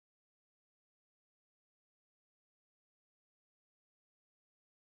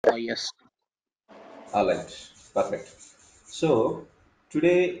Yes. All right, perfect. So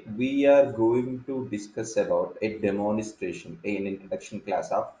today we are going to discuss about a demonstration, an introduction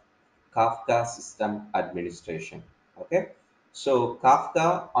class of Kafka system administration. Okay, so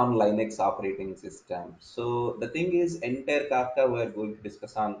Kafka on Linux operating system. So the thing is, entire Kafka we are going to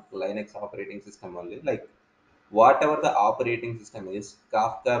discuss on Linux operating system only. Like whatever the operating system is,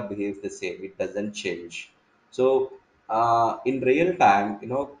 Kafka behaves the same. It doesn't change. So in real time,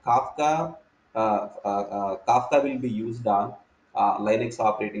 Kafka will be used on Linux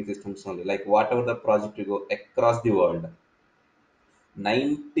operating systems only. Like whatever the project you go across the world,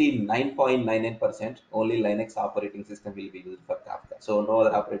 99.99% only Linux operating system will be used for Kafka. So no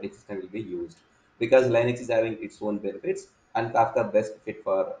other operating system will be used because Linux is having its own benefits and Kafka best fit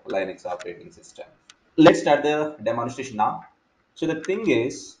for Linux operating system. Let's start the demonstration now. So the thing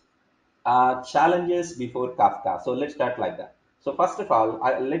is, challenges before Kafka. So let's start like that. So first of all,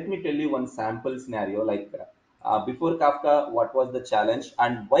 let me tell you one sample scenario like before Kafka, what was the challenge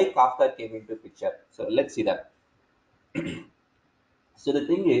and why Kafka came into picture. So let's see that. So the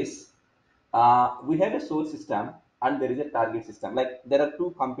thing is, we have a source system and there is a target system. Like there are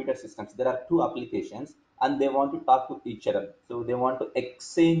two computer systems, there are two applications, and they want to talk to each other. So they want to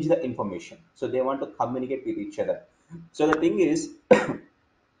exchange the information. So they want to communicate with each other. So the thing is,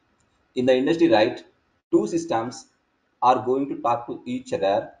 in the industry, right, two systems are going to talk to each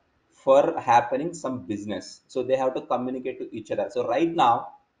other for happening some business. So they have to communicate to each other. So right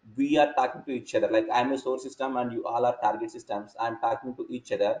now we are talking to each other. Like I'm a source system and you all are target systems. I'm talking to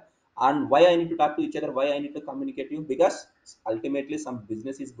each other. And why I need to talk to each other? Why I need to communicate to you? Because ultimately some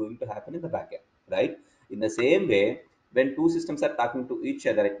business is going to happen in the backend, right? In the same way, when two systems are talking to each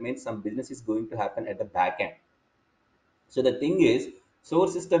other, it means some business is going to happen at the backend. So the thing is,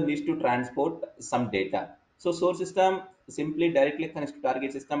 source system needs to transport some data. So source system simply directly connects to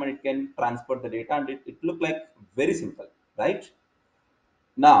target system and it can transport the data and it look like very simple, right?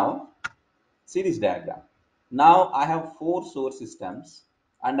 Now, see this diagram. Now I have four source systems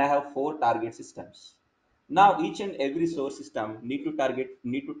and I have four target systems. Now each and every source system need to talk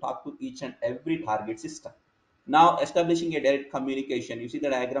to each and every target system. Now establishing a direct communication, you see the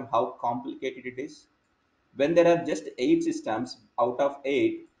diagram how complicated it is. When there are just eight systems out of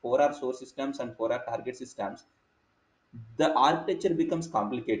eight, four are source systems and four are target systems, the architecture becomes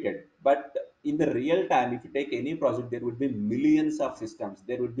complicated. But in the real time, if you take any project, there would be millions of systems,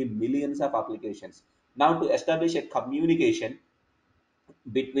 there would be millions of applications. Now to establish a communication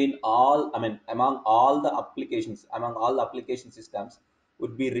between all, I mean among all the applications, among all the application systems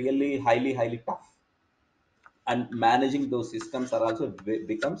would be really highly tough, and managing those systems are also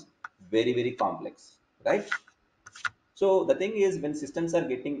becomes very complex, right? So the thing is, when systems are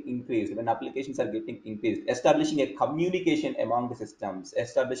getting increased, when applications are getting increased, establishing a communication among the systems,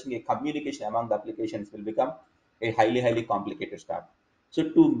 establishing a communication among the applications will become a highly complicated start. So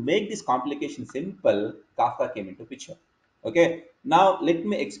to make this complication simple, Kafka came into picture. Okay. Now let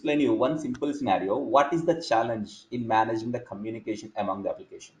me explain you one simple scenario. What is the challenge in managing the communication among the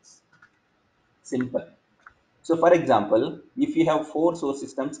applications? Simple. So for example, if you have four source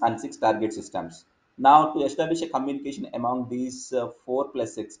systems and six target systems, now to establish a communication among these four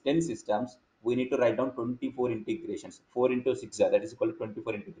plus six, 10 systems, we need to write down 24 integrations. 4 into 6, that is equal to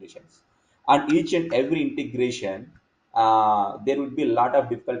 24 integrations. And each and every integration, there would be a lot of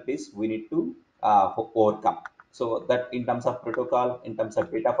difficulties we need to overcome. So that in terms of protocol, in terms of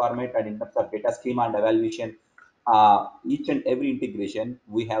data format, and in terms of data schema and evaluation, each and every integration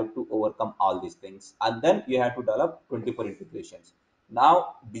we have to overcome all these things, and then you have to develop 24 integrations.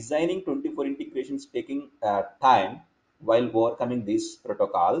 Now designing 24 integrations taking time while overcoming these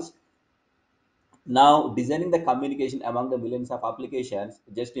protocols. Now designing the communication among the millions of applications,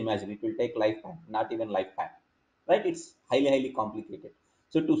 just imagine it will take lifetime, not even lifetime, right? It's highly complicated.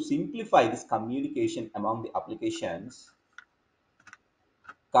 So to simplify this communication among the applications,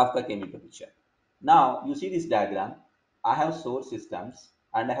 Kafka came into picture. Now you see this diagram. I have source systems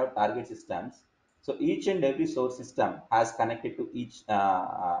and I have target systems. So each and every source system has connected to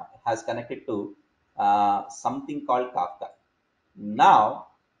something called Kafka. Now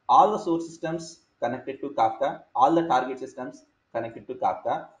all the source systems connected to Kafka, all the target systems connected to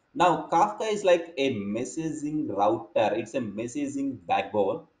Kafka. Now Kafka is like a messaging router. It's a messaging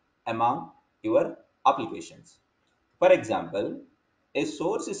backbone among your applications. For example, a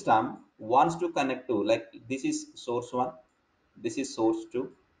source system wants to connect to, like this is source 1, this is source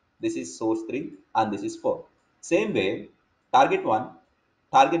 2, this is source 3, and this is 4. Same way, target 1,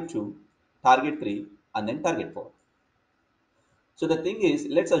 target 2, target 3, and then target 4. So the thing is,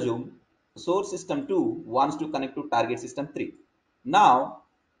 let's assume source system 2 wants to connect to target system 3. Now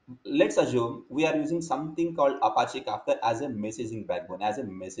let's assume we are using something called Apache Kafka as a messaging backbone, as a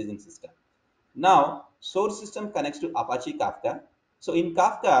messaging system. Now, source system connects to Apache Kafka. So in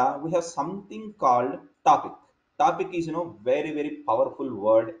Kafka, we have something called topic. Topic is, very, very powerful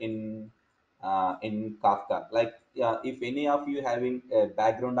word in Kafka. Like, if any of you having a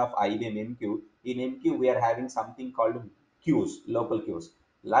background of IBM MQ, in MQ we are having something called queues, local queues.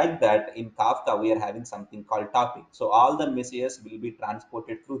 Like that, in Kafka we are having something called topic. So all the messages will be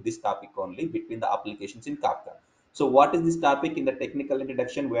transported through this topic only between the applications in Kafka. So what is this topic? In the technical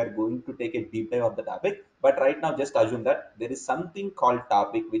introduction, we are going to take a deep dive of the topic. But right now, just assume that there is something called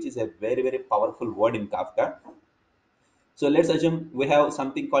topic, which is a very, very powerful word in Kafka. So let's assume we have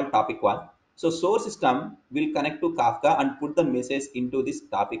something called topic one. So source system will connect to Kafka and put the message into this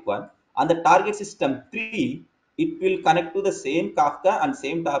topic one. And the target system three, it will connect to the same Kafka and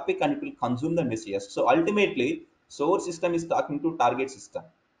same topic, and it will consume the messages. So ultimately, source system is talking to target system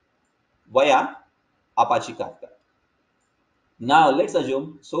via Apache Kafka. Now let's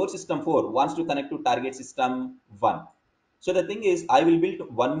assume source system 4 wants to connect to target system 1. So the thing is, I will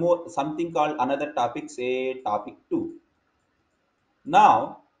build one more something called another topic, say topic 2.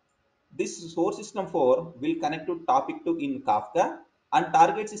 Now this source system 4 will connect to topic 2 in Kafka, and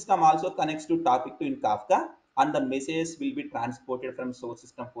target system also connects to topic 2 in Kafka, and the message will be transported from source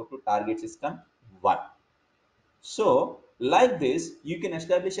system 4 to target system 1. So, like this, you can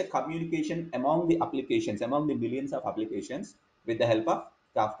establish a communication among the applications, among the millions of applications with the help of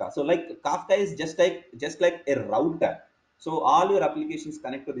Kafka. So, like Kafka is just like a router. So all your applications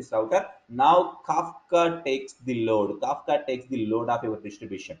connect to this router. Now Kafka takes the load. Kafka takes the load of your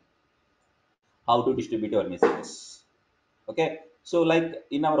distribution. How to distribute your messages. Okay, so like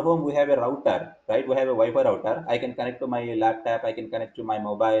in our home we have a router, right? We have a Wi-Fi router. I can connect to my laptop, I can connect to my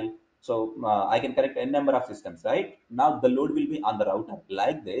mobile, so I can connect a number of systems, right? Now the load will be on the router.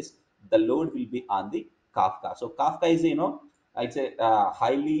 Like this, the load will be on the Kafka. So Kafka is, it's a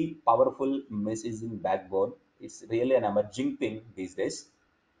highly powerful messaging backbone. It's really an emerging thing these days.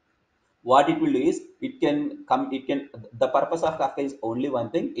 What it will do is, it can the purpose of Kafka is only one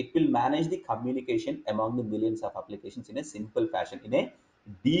thing. It will manage the communication among the millions of applications in a simple fashion, in a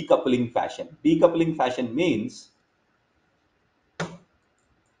decoupling fashion means,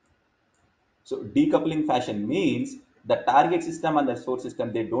 the target system and the source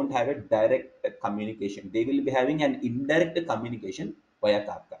system, they don't have a direct communication. They will be having an indirect communication via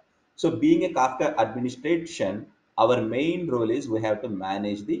Kafka. So being a Kafka administration, our main role is we have to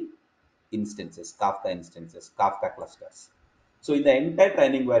manage the instances, Kafka clusters. So in the entire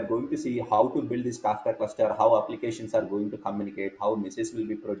training, we are going to see how to build this Kafka cluster, how applications are going to communicate, how messages will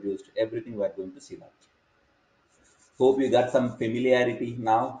be produced, everything we are going to see that. Hope you got some familiarity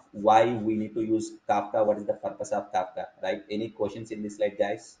now, why we need to use Kafka, what is the purpose of Kafka, right? Any questions in this slide,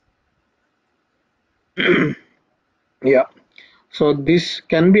 guys? Yeah. So this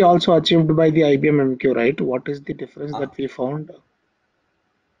can be also achieved by the IBM MQ, right? What is the difference Uh, that we found?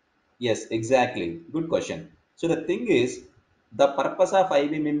 Yes, exactly. Good question. So the thing is, the purpose of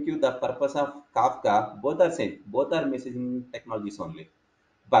IBM the purpose of Kafka, both are same. Both are messaging technologies only.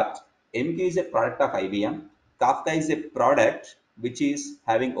 But MQ is a product of IBM. Kafka is a product which is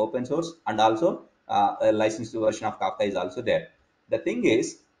having open source, and also a licensed version of Kafka is also there. The thing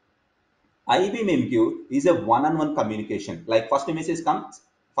is, IBM MQ is a one-on-one communication. Like first message comes,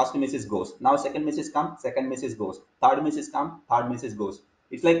 first message goes. Now second message comes, second message goes. Third message comes, third message goes.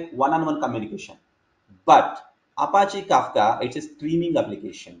 It's like one-on-one communication. But Apache Kafka, it's a streaming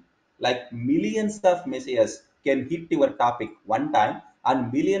application. Like millions of messages can hit your topic one time,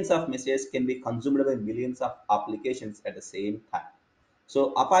 and millions of messages can be consumed by millions of applications at the same time.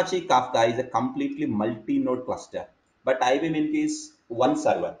 So Apache Kafka is a completely multi-node cluster, but IBM MQ is one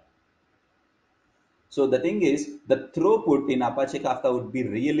server. So the thing is, the throughput in Apache Kafka would be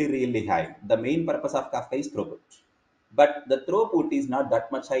really, really high. The main purpose of Kafka is throughput. But the throughput is not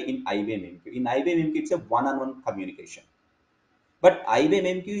that much high in IBM MQ. In IBM MQ, it's a one-on-one communication. But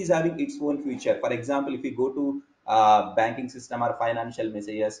IBM MQ is having its own feature. For example, if you go to banking system or financial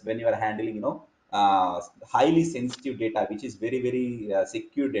messages, when you are handling, highly sensitive data, which is very, very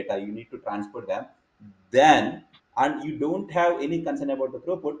secure data, you need to transport them. Then, and you don't have any concern about the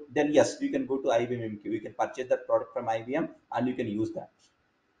throughput, then yes, you can go to IBM MQ. You can purchase that product from IBM and you can use that.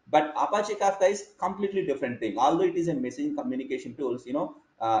 But Apache Kafka is completely different thing. Although it is a messaging communication tools,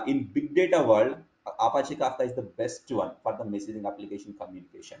 in big data world, Apache Kafka is the best one for the messaging application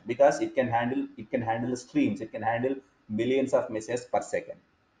communication, because it can handle streams, it can handle millions of messages per second.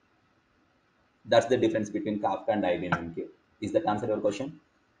 That's the difference between Kafka and IBM MQ. Is that answer your question?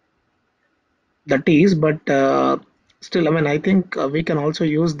 That is, but Still, I mean, I think we can also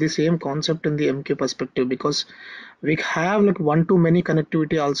use the same concept in the MQ perspective, because we have like one to many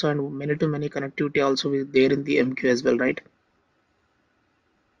connectivity also and many to many connectivity also is there in the MQ as well, right?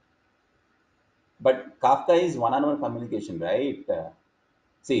 But Kafka is one-on-one communication, right?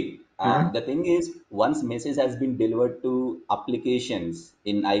 See, Hmm. the thing is, once message has been delivered to applications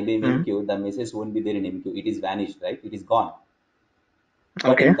in IBM Hmm. MQ, the message won't be there in MQ. It is vanished, right? It is gone.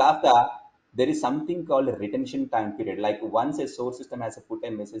 But Okay. in Kafka, there is something called a retention time period. Like once a source system has put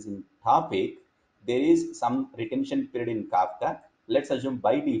a message in topic, there is some retention period in Kafka. Let's assume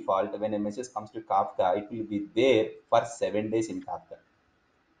by default, when a message comes to Kafka, it will be there for 7 days in Kafka.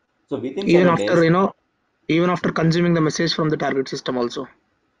 So within Even 7 days, after, even after consuming the message from the target system also.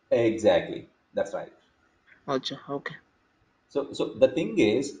 exactly, that's right. Acha, okay. So the thing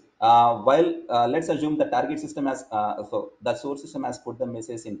is, while let's assume the target system has, so the source system has put the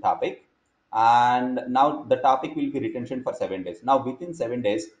message in topic, and now the topic will be retention for 7 days. Now within 7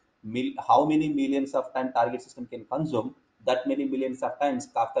 days, how many millions of time target system can consume? That many millions of times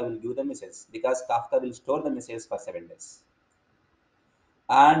Kafka will give the message, because Kafka will store the message for 7 days.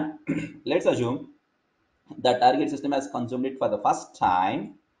 And let's assume the target system has consumed it for the first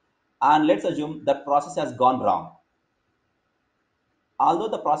time, and let's assume the process has gone wrong. Although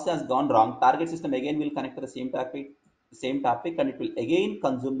the process has gone wrong, target system again will connect to the same topic, and it will again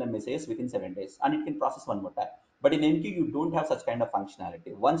consume the message within 7 days, and it can process one more time. But in MQ, you don't have such kind of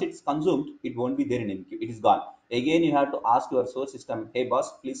functionality. Once it's consumed, it won't be there in MQ. It is gone. Again, you have to ask your source system, "Hey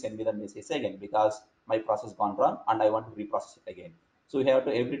boss, please send me the message again, because my process gone wrong and I want to reprocess it again." So you have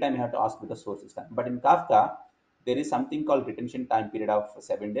to, every time you have to ask with the source system. But in Kafka, there is something called retention time period of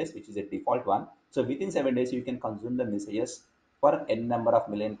 7 days, which is a default one. So within 7 days, you can consume the messages for n number of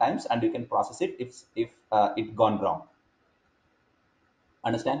million times, and you can process it if it gone wrong.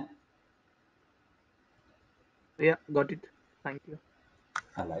 Understand? Yeah, got it. Thank you.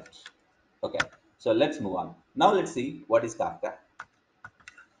 All right. Okay. So let's move on. Now let's see what is Kafka.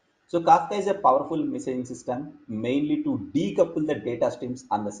 So Kafka is a powerful messaging system mainly to decouple the data streams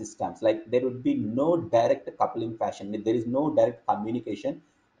on the systems. Like there would be no direct coupling fashion. There is no direct communication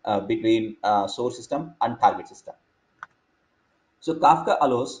between source system and target system. So Kafka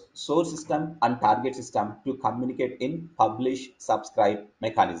allows source system and target system to communicate in publish subscribe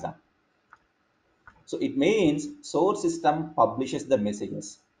mechanism. So it means source system publishes the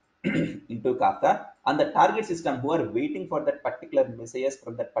messages into Kafka, and the target system who are waiting for that particular messages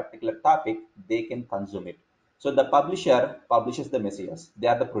from that particular topic, they can consume it. So the publisher publishes the messages. They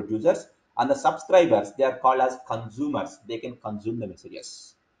are the producers, and the subscribers, they are called as consumers. They can consume the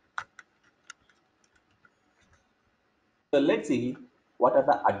messages. So let's see what are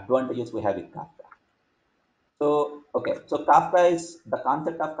the advantages we have with Kafka. So, okay, so Kafka is the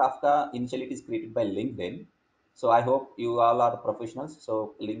concept of Kafka. Initially, it is created by LinkedIn. So I hope you all are professionals.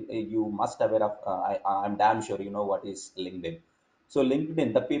 So you must aware of. I'm damn sure you know what is LinkedIn. So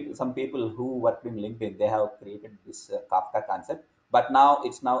LinkedIn, the people, some people who worked in LinkedIn, they have created this Kafka concept. But now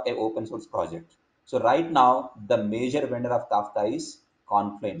it's now a open source project. So right now, the major vendor of Kafka is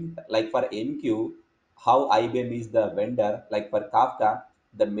Confluent. Like for MQ, how IBM is the vendor. Like for Kafka,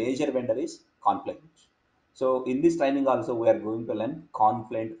 the major vendor is Confluent. So in this training also we are going to learn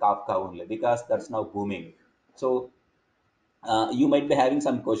Confluent Kafka only, because that's now booming. So you might be having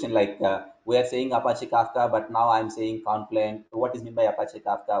some question like we are saying Apache Kafka, but now I'm saying Confluent. What is meant by Apache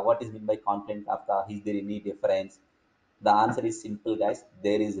Kafka? What is meant by Confluent Kafka? Is there any difference? The answer is simple, guys.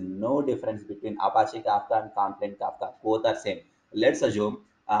 There is no difference between Apache Kafka and Confluent Kafka. Both are same. Let's assume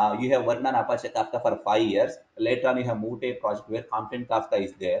you have worked on Apache Kafka for 5 years. Later on, you have moved to a project where Confluent Kafka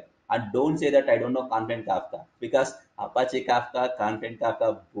is there. And don't say that I don't know Confluent Kafka, because Apache Kafka, Confluent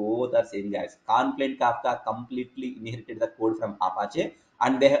Kafka, both are same, guys. Confluent Kafka completely inherited the code from Apache,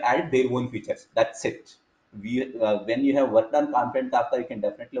 and they have added their own features. That's it. When you have worked on Confluent Kafka, you can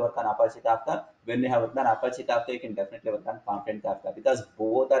definitely work on Apache Kafka. When you have worked on Apache Kafka, you can definitely work on Confluent Kafka, because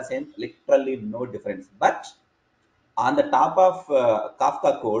both are same, literally no difference. But on the top of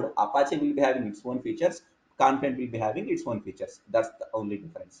Kafka code, Apache will be having its own features, Confluent will be having its own features. That's the only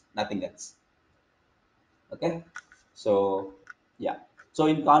difference, nothing else. Okay, so yeah. So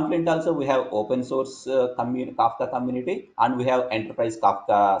in Confluent also we have open source Kafka community, and we have enterprise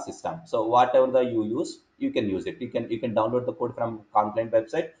Kafka system. So whatever the you use, you can use it. You can download the code from Confluent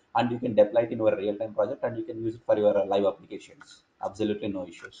website, and you can deploy it in your real time project, and you can use it for your live applications. Absolutely no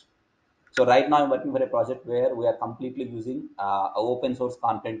issues. So right now I'm working for a project where we are completely using open source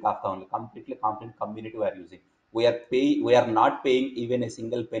content Kafka only, completely content community we are using. We are not paying even a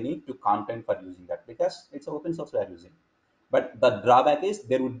single penny to content for using that, because it's open source we are using. But the drawback is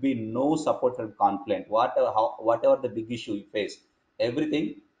there would be no support from Confluent. Whatever the big issue you face,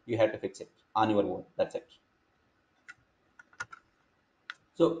 everything you have to fix it on your own. That's it.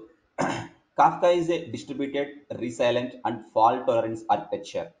 So Kafka is a distributed, resilient, and fault tolerance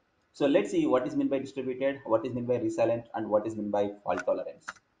architecture. So let's see what is meant by distributed, what is meant by resilient, and what is meant by fault tolerance.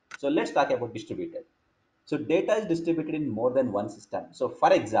 So let's talk about distributed. So data is distributed in more than one system. So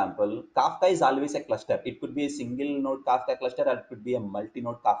for example, Kafka is always a cluster. It could be a single node Kafka cluster or it could be a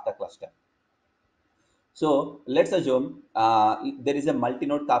multi-node Kafka cluster. So let's assume there is a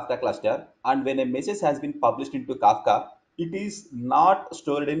multi-node Kafka cluster, and when a message has been published into Kafka, it is not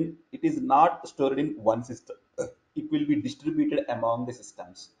stored in one system. It will be distributed among the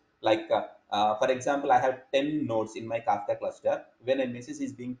systems. Like for example, I have 10 nodes in my Kafka cluster. When a message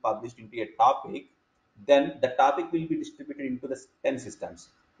is being published into a topic, then the topic will be distributed into the 10 systems.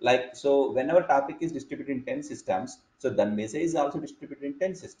 Like so, whenever topic is distributed in 10 systems, so the message is also distributed in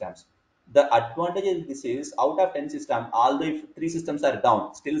 10 systems. The advantage of this is out of 10 systems, although if three systems are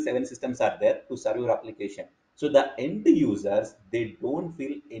down, still seven systems are there to serve your application. So the end users, they don't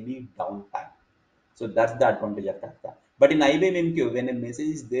feel any downtime. So that's the advantage of Kafka. But in IBM MQ, when a message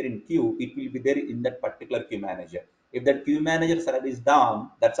is there in queue, it will be there in that particular queue manager. If that queue manager server is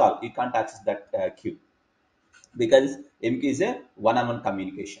down, that's all. You can't access that queue because MQ is a one-on-one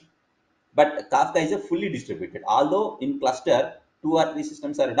communication. But Kafka is a fully distributed. Although in cluster, two or three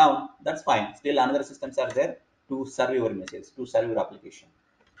systems are down, that's fine. Still another systems are there to serve your message, to serve your application.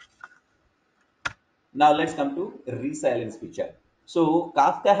 Now let's come to resilience feature. So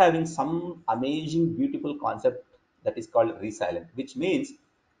Kafka having some amazing, beautiful concept that is called resilience, which means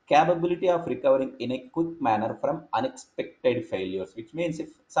capability of recovering in a quick manner from unexpected failures. Which means if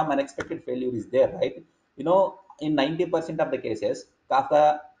some unexpected failure is there, right? In 90% of the cases,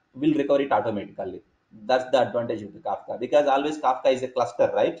 Kafka will recover it automatically. That's the advantage of the Kafka because always Kafka is a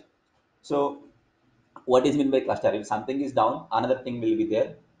cluster, right? So what is meant by cluster? If something is down, another thing will be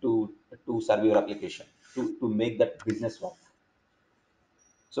there to serve your application, to make that business work.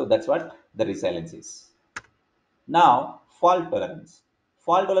 So that's what the resilience is. Now, fault tolerance.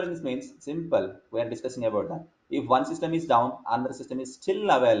 Fault tolerance means simple. We are discussing about that. If one system is down, another system is still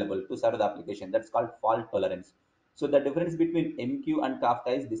available to serve the application. That's called fault tolerance. So the difference between MQ and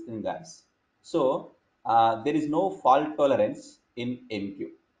Kafka is this thing, guys. So there is no fault tolerance in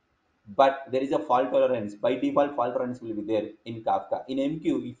MQ, but there is a fault tolerance. By default, fault tolerance will be there in Kafka. In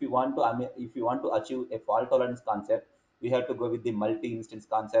MQ, if you want to achieve a fault tolerance concept, we have to go with the multi-instance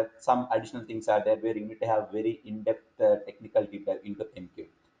concept. Some additional things are there where you need to have very in-depth technical deep dive into MQ.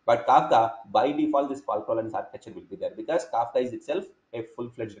 But Kafka, by default, this fault tolerance architecture will be there because Kafka is itself a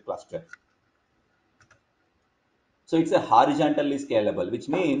full-fledged cluster. So it's a horizontally scalable, which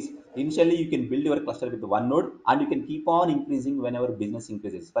means initially you can build your cluster with one node and you can keep on increasing whenever business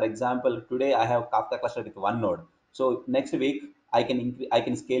increases. For example, today I have Kafka cluster with one node. So next week I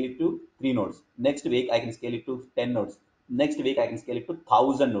can scale it to three nodes. Next week I can scale it to 10 nodes. Next week I can scale it to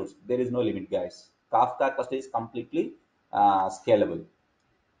 1,000 nodes. There is no limit, guys. Kafka cluster is completely scalable.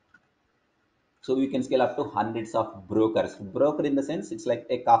 So you can scale up to hundreds of brokers. Broker in the sense it's like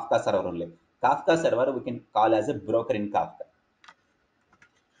a Kafka server only. Kafka server we can call as a broker in Kafka.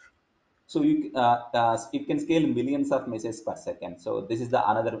 So it can scale millions of messages per second. So this is the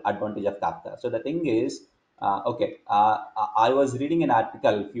another advantage of Kafka. So the thing is, okay, I was reading an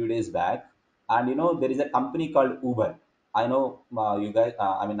article a few days back, and there is a company called Uber. I know you guys.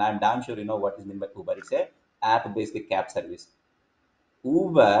 I mean, I'm damn sure you know what is meant by Uber. It's a app-based cab service.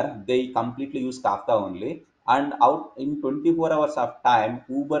 Uber, they completely use Kafka only, and out in 24 hours of time,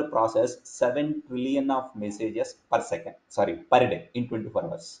 Uber process 7 trillion of messages per second. Sorry, per day in 24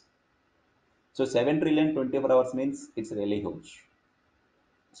 hours. So 7 trillion 24 hours means it's really huge.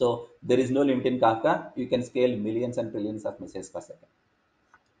 So there is no limit in Kafka. You can scale millions and trillions of messages per second.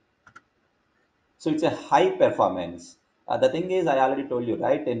 So it's a high performance. The thing is, I already told you,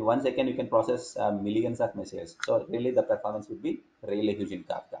 right? In 1 second, you can process millions of messages. So really, the performance would be really huge in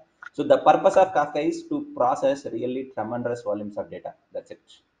Kafka. So the purpose of Kafka is to process really tremendous volumes of data. That's it.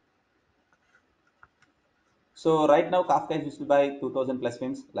 So right now, Kafka is used by 2,000 plus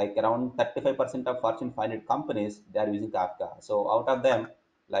firms, like around 35% of Fortune 500 companies, they are using Kafka. So out of them,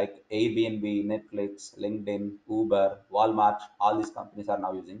 like Airbnb, Netflix, LinkedIn, Uber, Walmart, all these companies are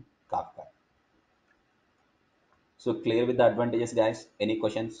now using Kafka. So clear with the advantages, guys? Any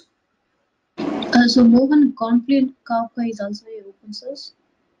questions? So Mohan, Confluent Kafka is also a open source.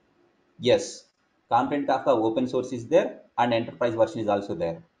 Yes. Content Kafka open source is there and enterprise version is also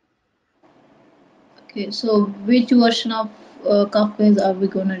there. Okay, so which version of Kafka are we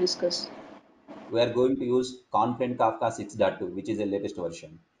going to discuss? We are going to use Confluent Kafka 6.2, which is the latest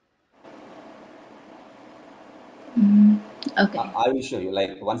version. Okay. I will show you.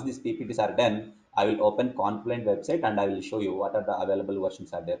 Like once these PPTs are done, I will open Confluent website and I will show you what are the available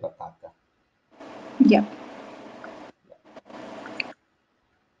versions are there for Kafka. Yeah.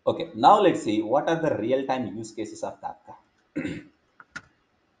 Okay, now let's see what are the real-time use cases of Kafka.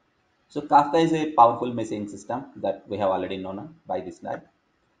 So Kafka is a powerful messaging system that we have already known by this time.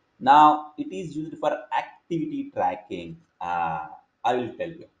 Now it is used for activity tracking. I will tell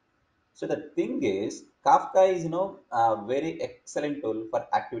you. So the thing is, Kafka is a very excellent tool for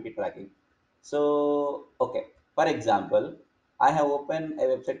activity tracking. So okay, for example, I have opened a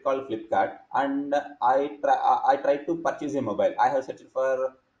website called Flipkart, and I tried to purchase a mobile. I have searched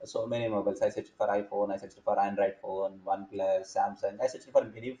for so many mobiles. I searched for iPhone, I searched for Android phone, OnePlus, Samsung. I searched for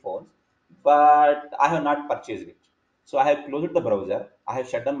many phones, but I have not purchased it. So I have closed the browser. I have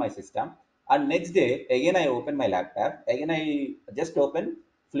shut down my system, and next day again I open my laptop. Again I just open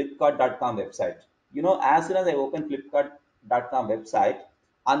Flipkart.com website. As soon as I open Flipkart.com website,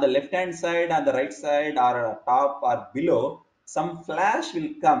 on the left hand side, on the right side, or top or below, some flash will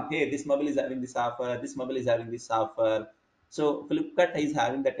come. Hey, this mobile is having this offer. This mobile is having this offer. So Flipkart is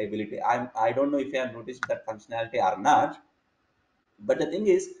having that ability. I don't know if you have noticed that functionality or not, but the thing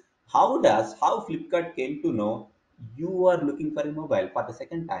is, how Flipkart came to know you are looking for a mobile for the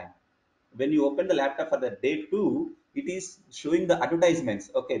second time? When you open the laptop for the day two, it is showing the advertisements.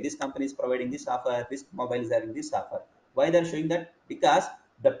 Okay, this company is providing this offer, this mobile is having this offer. Why they're showing that? Because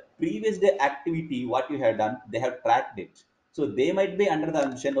the previous day activity, what you have done, they have tracked it. So they might be under the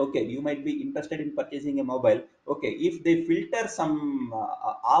assumption, okay, you might be interested in purchasing a mobile. Okay, if they filter some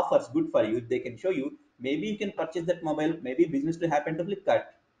offers good for you, they can show you. Maybe you can purchase that mobile. Maybe business to happen to Flipkart,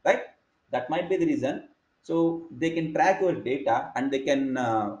 right? That might be the reason. So they can track your data, and they can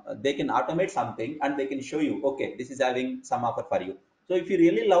automate something, and they can show you, okay, this is having some offer for you. So if you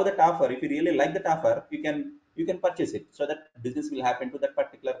really love that offer, if you really like that offer, you can purchase it, so that business will happen to that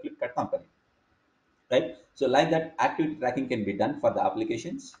particular Flipkart company, right? So like that, activity tracking can be done for the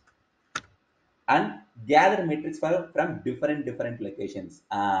applications, and gather metrics from different locations.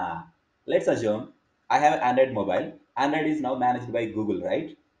 Let's assume I have Android mobile. Android is now managed by Google,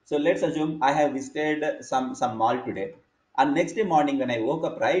 right? So let's assume I have visited some mall today, and next day morning when I woke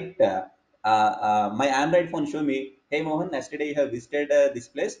up, right, my Android phone show me, hey Mohan, yesterday you have visited this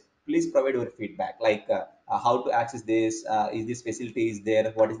place. Please provide your feedback, like how to access this. Is this facility is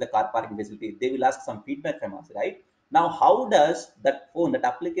there? What is the car parking facility? They will ask some feedback from us, right? Now, how does that phone, that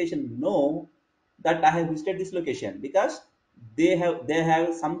application know that I have visited this location? Because they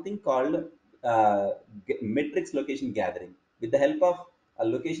have something called metrics location gathering. With the help of a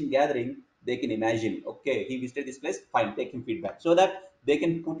location gathering, they can imagine, okay, he visited this place, fine, take him feedback, so that they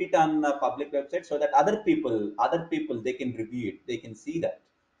can put it on a public website, so that other people they can review it, they can see that.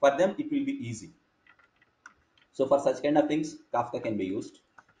 For them, it will be easy. So for such kind of things, Kafka can be used.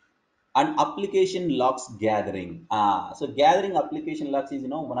 And application logs gathering, so gathering application logs is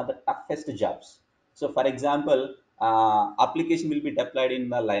one of the toughest jobs. So for example, application will be deployed in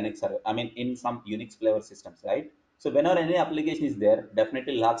the Linux server, I mean in some Unix flavor systems, right? So whenever any application is there,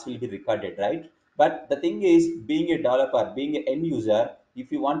 definitely logs will be recorded, right? But the thing is, being a developer, being an end user,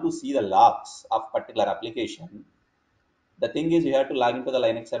 if you want to see the logs of particular application, the thing is, you have to log into the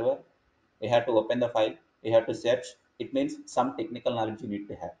Linux server, you have to open the file, you have to search. It means some technical knowledge you need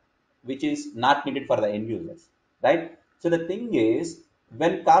to have, which is not needed for the end users, right? So the thing is,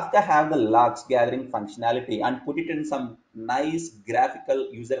 when Kafka have the logs gathering functionality and put it in some nice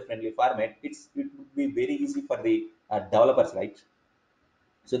graphical user-friendly format, it would be very easy for the developers, right?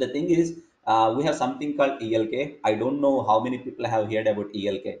 So the thing is, we have something called ELK. I don't know how many people have heard about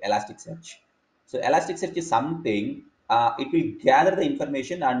ELK, Elasticsearch. So Elasticsearch is something, it will gather the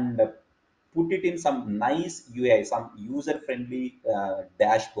information and put it in some nice UI, some user-friendly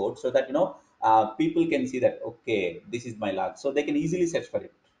dashboard, so that people can see that, okay, this is my log. So they can easily search for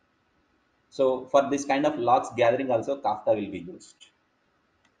it. So for this kind of logs gathering also, Kafka will be used.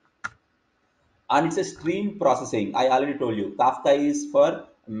 And it's a stream processing. I already told you, Kafka is for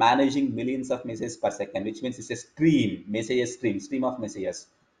managing millions of messages per second, which means it's a stream of messages.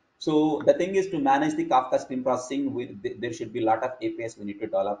 So the thing is, to manage the Kafka stream processing, there should be a lot of APIs we need to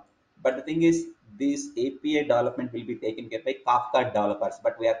develop. But the thing is, this API development will be taken care by Kafka developers,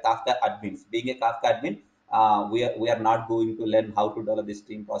 but we are Kafka admins. Being a Kafka admin, we are not going to learn how to develop this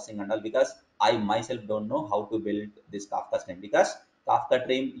stream processing and all, because I myself don't know how to build this Kafka stream. Because Kafka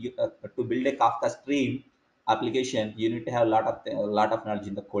stream, to build a Kafka stream application, you need to have a lot of knowledge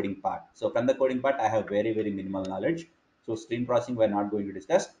in the coding part. So from the coding part, I have very minimal knowledge. So stream processing we're not going to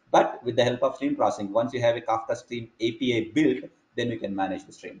discuss, but with the help of stream processing, once you have a Kafka Stream API built, then you can manage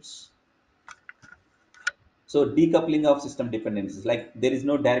the streams. So decoupling of system dependencies, like there is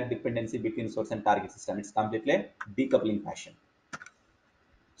no direct dependency between source and target system. It's completely a decoupling fashion.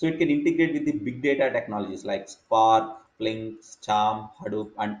 So it can integrate with the big data technologies like Spark, Flink, Charm,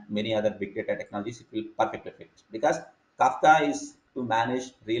 Hadoop, and many other big data technologies. It will perfectly fit because Kafka is to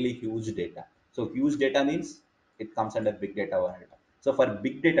manage really huge data. So huge data means it comes under big data world. So for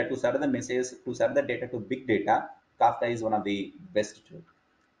big data to serve the message, to serve the data to big data, Kafka is one of the best tools.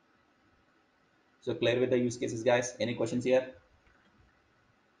 So clear with the use cases, guys? Any questions here?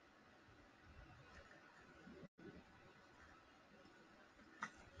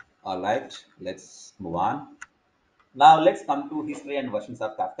 All right, let's move on. Now let's come to history and versions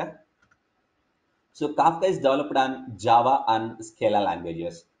of Kafka. So Kafka is developed on Java and Scala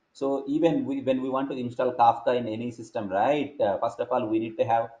languages. So even when we want to install Kafka in any system, right? First of all, we need to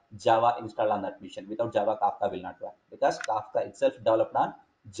have Java installed on that machine. Without Java, Kafka will not work because Kafka itself developed on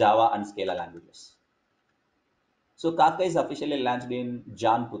Java and Scala languages. So Kafka is officially launched in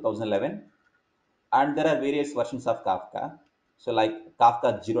Jan 2011, and there are various versions of Kafka. So like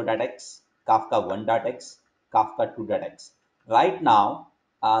Kafka 0.x, Kafka 1.x, Kafka 2.x. Right now,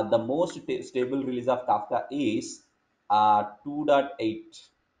 the most stable release of Kafka is 2.8.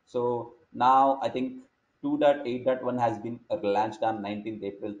 So now I think 2.8.1 has been launched on 19th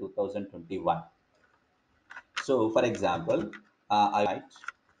April 2021. So for example, I write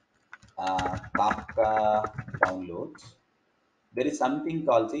Kafka downloads. There is something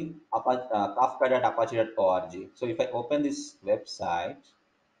called the kafka.apache.org. So if I open this website,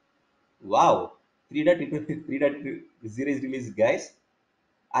 wow, 3.0 is released, guys.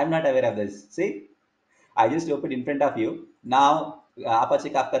 I'm not aware of this. See, I just opened in front of you. Now,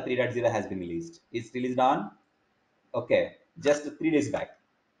 Apache Kafka 3.0 has been released. It's released on, okay, just 3 days back,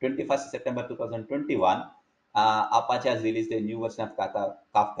 21st September 2021. Apache has released a new version of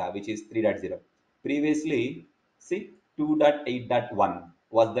Kafka, which is 3.0. Previously, see, 2.8.1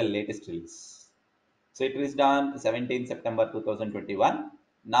 was the latest release. So it was done 17 September 2021.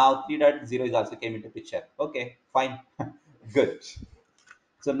 Now 3.0 is also came into picture. Okay, fine. Good.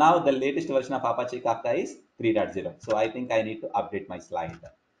 So now the latest version of Apache Kafka is 3.0. So I think I need to update my slide.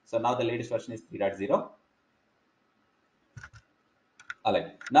 So now the latest version is 3.0. All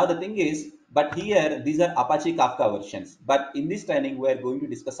right. Now the thing is, but here these are Apache Kafka versions. But in this training, we are going to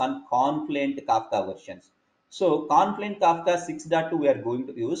discuss on Confluent Kafka versions. So Confluent Kafka 6.2 we are going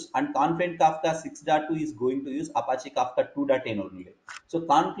to use, and Confluent Kafka 6.2 is going to use Apache Kafka 2.10 only. So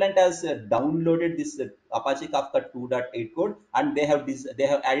Confluent has downloaded this Apache Kafka 2.8 code, and they have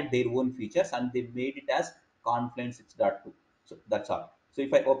added their own features and they made it as Confluent 6.2. So that's all. So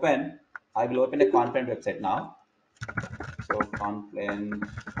if I open, I will open a Confluent website now. So Confluent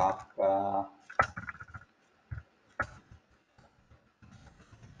Kafka.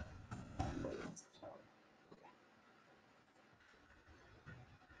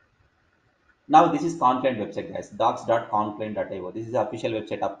 Now this is Confluent website, guys. docs.confluent.io. This is the official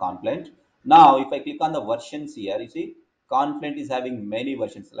website of Confluent. Now, if I click on the versions here, you see Confluent is having many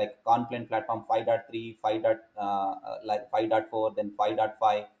versions like Confluent Platform 5.3, 5. Like 5.4, then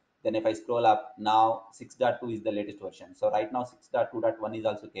 5.5. Then if I scroll up, now 6.2 is the latest version. So right now 6.2.1 is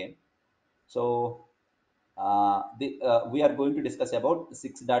also came. So we are going to discuss about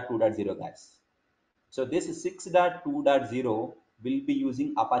 6.2.0, guys. So this 6.2.0 will be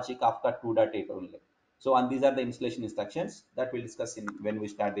using Apache Kafka 2.8 only. So and these are the installation instructions that we'll discuss in when we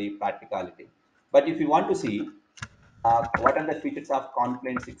start the practicality. But if you want to see what are the features of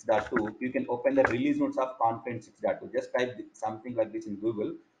Confluent 6.2, you can open the release notes of Confluent 6.2. Just type something like this in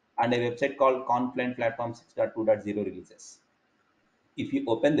Google and a website called Confluent Platform 6.2.0 releases. If you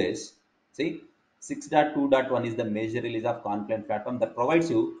open this, see 6.2.1 is the major release of Confluent platform that provides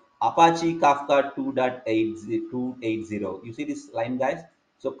you Apache Kafka 2.80. You see this line, guys?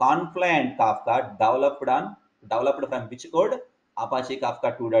 So Confluent Kafka developed from which code? Apache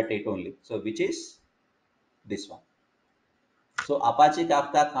Kafka 2.8 only. So which is this one. So Apache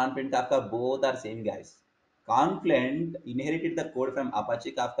Kafka, Confluent Kafka, both are same, guys. Confluent inherited the code from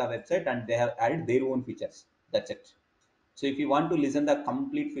Apache Kafka website and they have added their own features. That's it. So if you want to listen the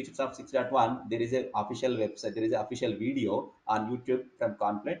complete features of 6.1, there is an official website, there is an official video on YouTube from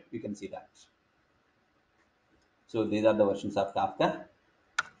Confluent. You can see that. So these are the versions of Kafka.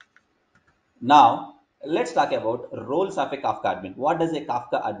 Now let's talk about roles of a Kafka admin. What does a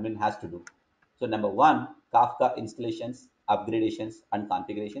Kafka admin has to do? So number one, Kafka installations, upgradations, and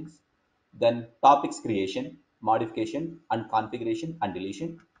configurations. Then topics creation, modification, and configuration and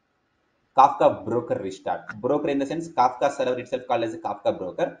deletion. Kafka broker restart. Broker in the sense Kafka server itself called as a Kafka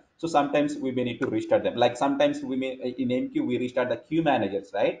broker. So sometimes we may need to restart them. Like sometimes we may in MQ we restart the queue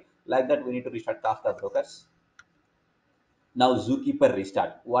managers, right? Like that we need to restart Kafka brokers. Now Zookeeper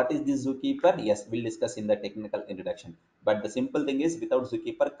restart. What is this Zookeeper? Yes, we'll discuss in the technical introduction. But the simple thing is without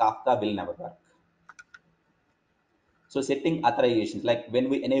Zookeeper, Kafka will never work. So setting authorizations, like when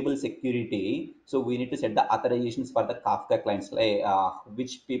we enable security, so we need to set the authorizations for the Kafka clients, like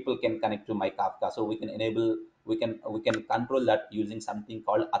which people can connect to my Kafka. So we can enable, we can control that using something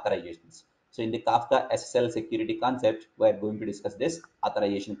called authorizations. So in the Kafka SSL security concept, we are going to discuss this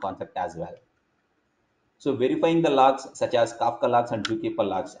authorization concept as well. So verifying the logs such as Kafka logs and Zookeeper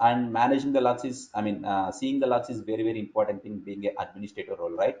logs, and managing the logs is, seeing the logs is very, very important thing being an administrator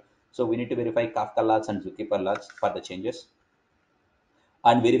role, right? So we need to verify Kafka logs and Zookeeper logs for the changes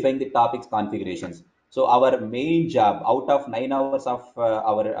and verifying the topics configurations. So our main job out of 9 hours of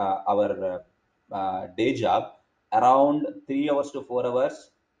our day job, around 3 hours to 4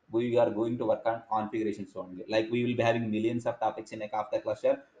 hours, we are going to work on configurations only. Like we will be having millions of topics in a Kafka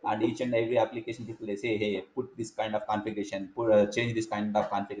cluster, and each and every application people they say, hey, put this kind of configuration, change this kind of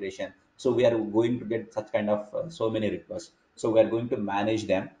configuration. So we are going to get such kind of so many requests. So we are going to manage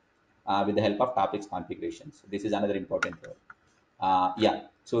them with the help of topics configurations. This is another important role. Yeah,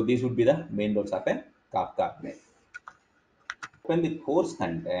 so these would be the main roles of a Kafka admin. Open the course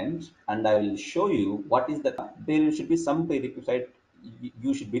content and I will show you what is the, there should be some prerequisite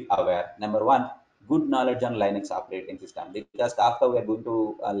you should be aware. Number one, good knowledge on Linux operating system, because after we are going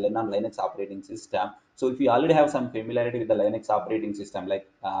to learn on Linux operating system. So if you already have some familiarity with the Linux operating system, like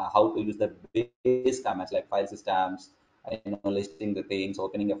how to use the base commands like file systems, listing the things,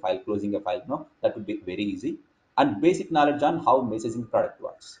 opening a file, closing a file, no, that would be very easy. And basic knowledge on how messaging product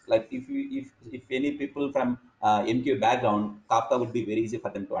works. Like if any people from MQ background, Kafka would be very easy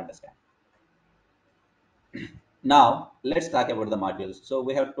for them to understand. Now let's talk about the modules. So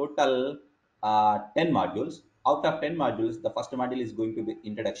we have total 10 modules. Out of 10 modules, the first module is going to be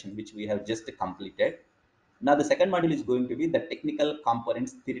introduction, which we have just completed. Now the second module is going to be the technical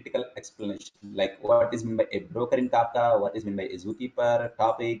components theoretical explanation, like what is meant by a broker in Kafka, what is meant by a zookeeper,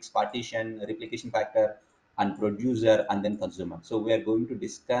 topics, partition, replication factor, and producer, and then consumer. So we are going to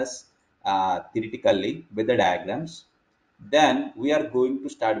discuss theoretically with the diagrams. Then we are going to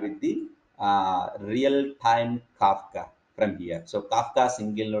start with the real-time Kafka from here. So Kafka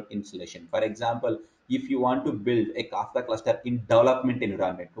single node installation. For example, if you want to build a Kafka cluster in development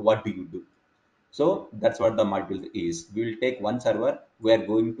environment, what do you do? So that's what the module is. We will take one server. We are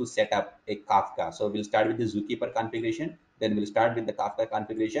going to set up a Kafka. So we'll start with the Zookeeper configuration. Then we'll start with the Kafka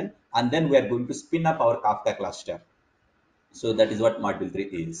configuration. And then we are going to spin up our Kafka cluster. So that is what module 3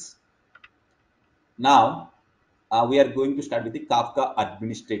 is. Now, we are going to start with the Kafka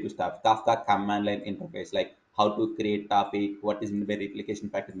administrative stuff, Kafka command line interface, like how to create topic, what is meant by replication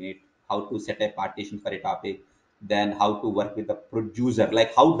factor in it, how to set a partition for a topic, then how to work with the producer,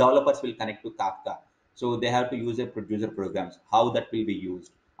 like how developers will connect to Kafka. So they have to use a producer programs, how that will be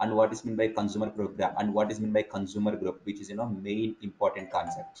used, and what is meant by consumer program, and what is meant by consumer group, which is main important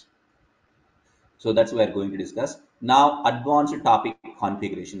concept. So that's what we're going to discuss. Now, advanced topic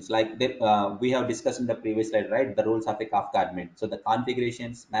configurations. Like we have discussed in the previous slide, right? The roles of a Kafka admin. So the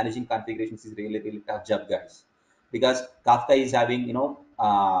configurations, managing configurations is really, really tough job, guys. Because Kafka is having,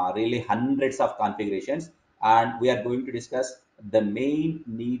 really hundreds of configurations. And we are going to discuss the main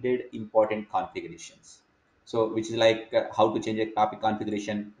needed important configurations. So, which is like how to change a topic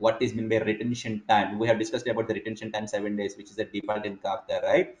configuration, what is meant by retention time. We have discussed about the retention time 7 days, which is the default in Kafka,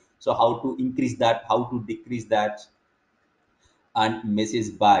 right? So how to increase that, how to decrease that, and message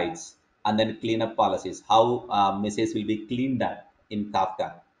bytes, and then cleanup policies, how message will be cleaned up in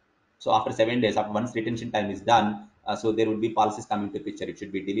Kafka. So after 7 days, after once retention time is done, so there would be policies coming to picture. It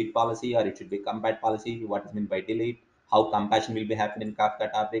should be delete policy or it should be compat policy. What is meant by delete? How compassion will be happening in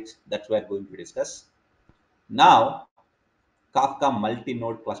Kafka topics. That's what we're going to discuss. Now, Kafka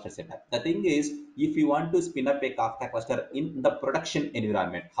multi-node cluster setup. The thing is, if you want to spin up a Kafka cluster in the production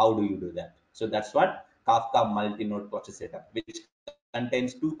environment, how do you do that? So that's what Kafka multi-node cluster setup, which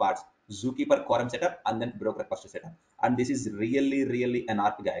contains two parts: Zookeeper quorum setup and then broker cluster setup. And this is really, really an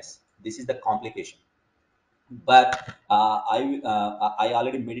art, guys. This is the complication. But I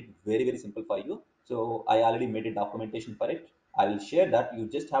already made it very, very simple for you. So I already made a documentation for it. I will share that. You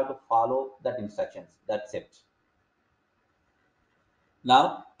just have to follow that instructions. That's it.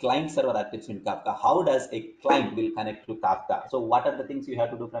 Now, client server architecture in Kafka. How does a client will connect to Kafka? So what are the things you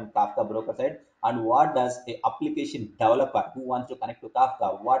have to do from Kafka broker side? And what does a application developer who wants to connect to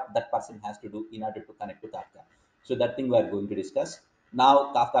Kafka, what that person has to do in order to connect to Kafka? So that thing we are going to discuss.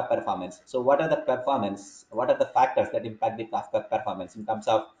 Now Kafka performance. So what are the performance? What are the factors that impact the Kafka performance in terms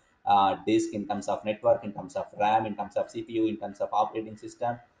of disk, in terms of network, in terms of RAM, in terms of CPU, in terms of operating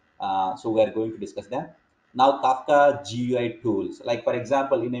system? So we are going to discuss them. Now Kafka GUI tools. Like for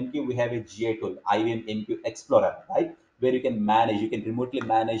example, in MQ we have a GUI tool, IBM MQ Explorer, right? Where you can remotely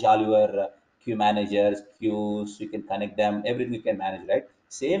manage all your queue managers, queues, you can connect them, everything you can manage, right?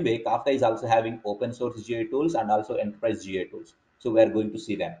 Same way, Kafka is also having open source GUI tools and also enterprise GUI tools. So we are going to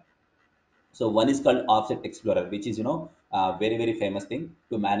see them. So one is called Offset Explorer, which is very very famous thing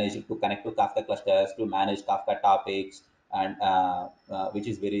to manage, to connect to Kafka clusters, to manage Kafka topics, and which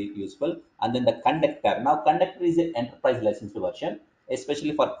is very useful. And then the Conductor. Now Conductor is an enterprise licensed version,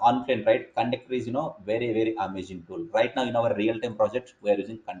 especially for Confluent, right? Conductor is very very amazing tool. Right now in our real time project, we are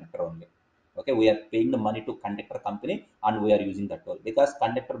using Conductor only. Okay, we are paying the money to Conductor company and we are using that tool because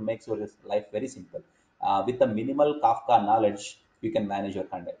Conductor makes your life very simple. With the minimal Kafka knowledge, you can manage your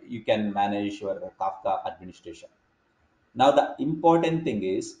you can manage your Kafka administration. Now the important thing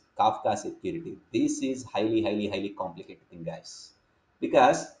is Kafka security. This is highly complicated thing, guys,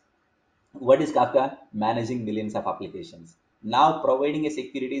 because what is Kafka? Managing millions of applications. Now providing a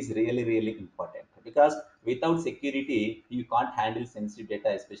security is really important because without security you can't handle sensitive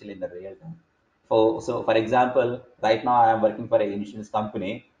data, especially in the real time. So for example, right now I am working for an insurance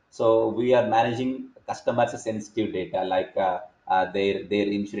company. So we are managing customers' sensitive data like their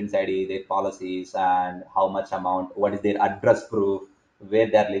insurance ID, their policies, and how much amount, what is their address proof, where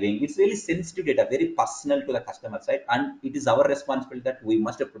they are living. It's really sensitive data, very personal to the customer side, and it is our responsibility that we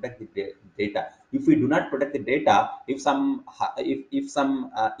must protect the data. If we do not protect the data, if some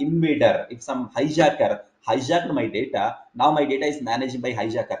invader, if some hijacker hijacked my data, now my data is managed by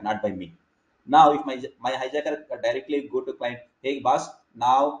hijacker, not by me. Now, if my hijacker directly go to client, hey boss,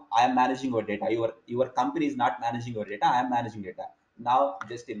 now I am managing your data. Your company is not managing your data. I am managing data. Now,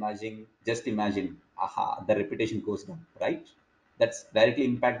 just imagine, aha, the reputation goes down, right? That's directly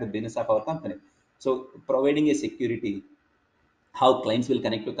impact the business of our company. So, providing a security, how clients will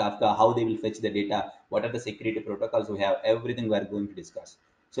connect to Kafka, how they will fetch the data, what are the security protocols we have, everything we are going to discuss.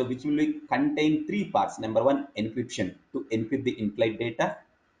 So, which will contain three parts. Number one, encryption to encrypt the in-flight data.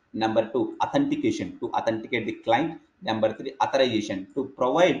 Number two, authentication to authenticate the client. Number three, authorization to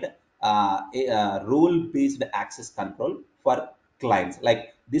provide a role-based access control for clients.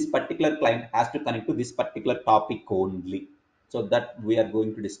 Like this particular client has to connect to this particular topic only. So that we are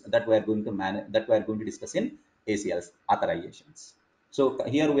going to that we are going to manage, that we are going to discuss in ACL's authorizations. So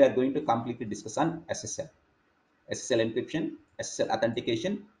here we are going to completely discuss on SSL, SSL encryption, SSL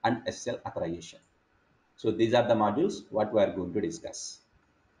authentication, and SSL authorization. So these are the modules what we are going to discuss.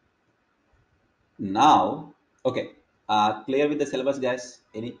 Now, okay, clear with the syllabus, guys?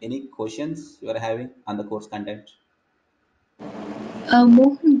 Any questions you are having on the course content?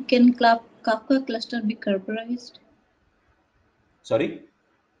 Mohan, can Kafka cluster be Kerberized? Sorry?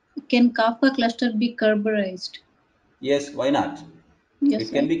 Can Kafka cluster be Kerberized? Yes, why not? Yes,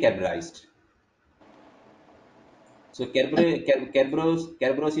 It can right. be categorized. So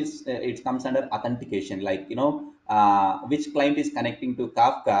Kerberos is it comes under authentication, like which client is connecting to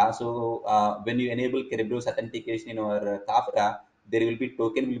Kafka. So when you enable Kerberos authentication in our Kafka, there will be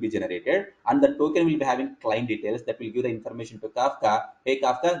token will be generated, and the token will be having client details that will give the information to Kafka. Hey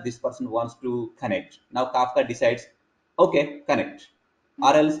Kafka, this person wants to connect. Now Kafka decides, okay, connect,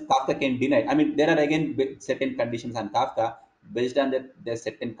 or else Kafka can deny. I mean, there are again certain conditions on Kafka. Based on the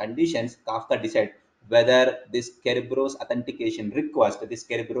certain conditions, Kafka decide whether this Kerberos authentication request, this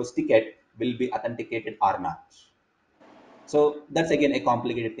Kerberos ticket will be authenticated or not. So that's again a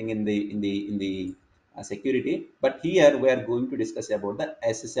complicated thing in the security. But here we are going to discuss about the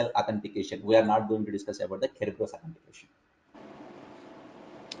SSL authentication. We are not going to discuss about the Kerberos authentication.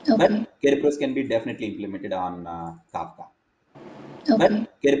 Okay. But Kerberos can be definitely implemented on Kafka. Okay.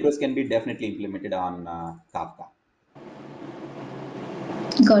 But Kerberos can be definitely implemented on Kafka.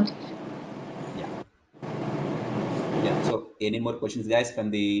 Got it. Yeah. Yeah. So any more questions, guys, from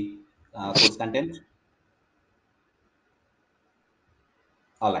the course content?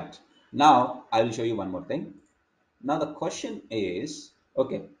 All right. Now I will show you one more thing. Now the question is,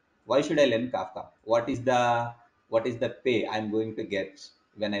 okay, why should I learn Kafka? What is the pay I'm going to get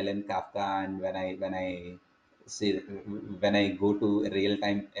when I learn Kafka and when I see when I go to real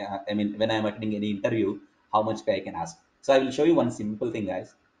time? I mean, when I'm attending any interview, how much pay I can ask? So I will show you one simple thing,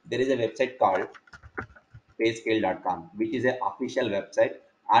 guys. There is a website called payscale.com, which is an official website,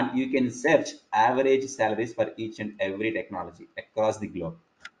 and you can search average salaries for each and every technology across the globe.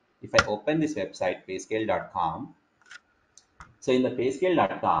 If I open this website, payscale.com, so in the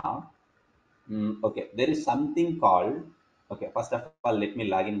payscale.com, okay, there is something called, Okay, first of all, let me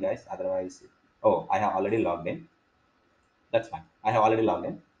log in, guys. Otherwise, oh, I have already logged in. That's fine. I have already logged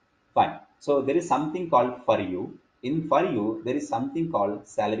in. Fine. So there is something called for you. In for you, there is something called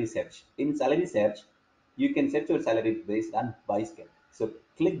salary search. In salary search, you can set your salary based on by scale. So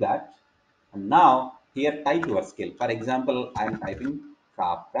click that, and now here type your skill. For example, I am typing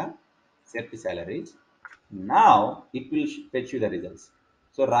Kafka set salaries. Now it will fetch you the results.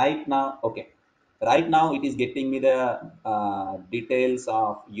 So right now, okay, right now it is getting me the details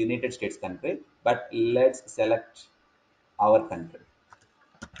of United States country. But let's select our country,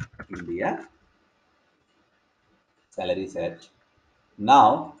 India, salary search.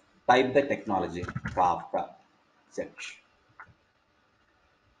 Now type the technology, Kafka search.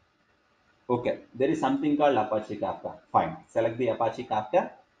 Okay, there is something called Apache Kafka. Fine, select the Apache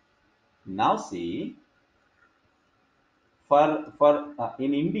Kafka. Now see, for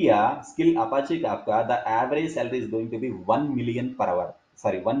in India, skill Apache Kafka, the average salary is going to be 1 million per hour.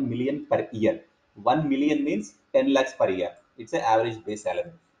 Sorry, 1 million per year. 1 million means 10 lakhs per year. It's an average base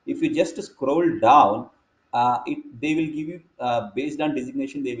salary. If you just scroll down, they will give you based on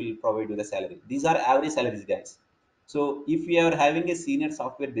designation, they will provide you the salary. These are average salaries, guys. So if you are having a senior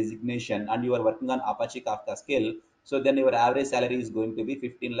software designation and you are working on Apache Kafka skill, so then your average salary is going to be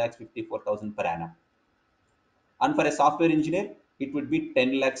 15 lakhs 54,000 per annum. And for a software engineer, it would be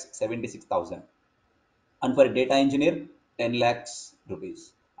 10 lakhs 76,000. And for a data engineer, 10 lakhs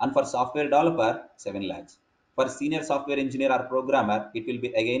rupees. And for software developer, 7 lakhs. For senior software engineer or programmer, it will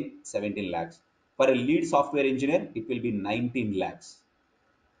be again 17 lakhs. For a lead software engineer, it will be 19 lakhs.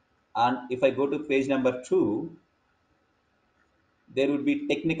 And if I go to page number 2, there would be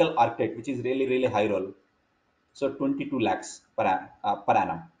technical architect, which is really, really high role. So 22 lakhs per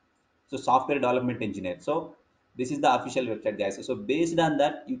annum. So software development engineer. So this is the official website, guys. So based on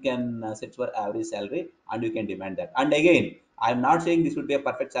that, you can set your average salary and you can demand that. And again, I'm not saying this would be a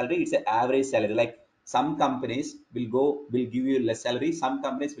perfect salary. It's an average salary. Like some companies will give you less salary, some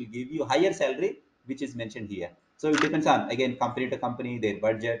companies will give you higher salary, which is mentioned here. So it depends on, again, company to company, their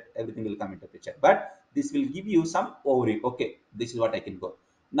budget, everything will come into picture. But this will give you some overview. Okay, this is what I can go.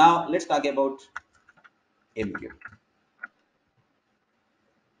 Now let's talk about MQ.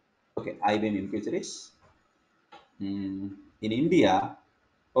 Okay, IBM MQ series. In India,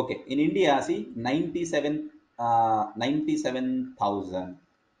 okay, in India, see, 97,000.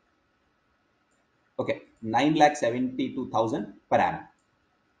 Okay, 9,72,000 per annum.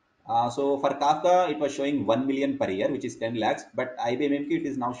 So for Kafka, it was showing 1 million per year, which is 10 lakhs, but IBM MQ, it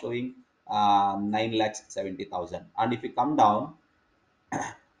is now showing 9,70,000. And if you come down,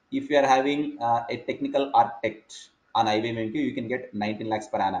 if you are having a technical architect on IBM MQ, you can get 19 lakhs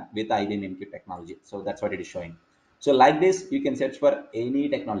per annum with IBM MQ technology. So that's what it is showing. So like this, you can search for any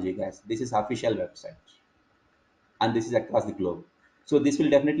technology, guys. This is official website, and this is across the globe. So this will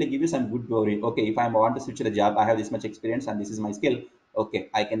definitely give you some good glory. Okay, if I want to switch the job, I have this much experience and this is my skill. Okay,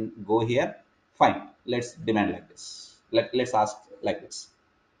 I can go here. Fine. Let's demand like this. Let's ask like this.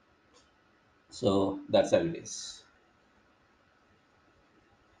 So that's how it is.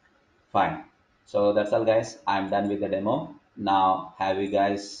 Fine. So that's all, guys. I'm done with the demo. Now, do you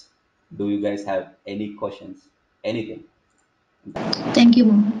guys have any questions? Anything? Thank you,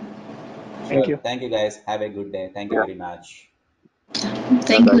 Mohan. Thank Sure. you. Thank you, guys. Have a good day. Thank you very much.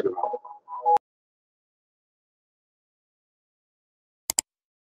 Thank you.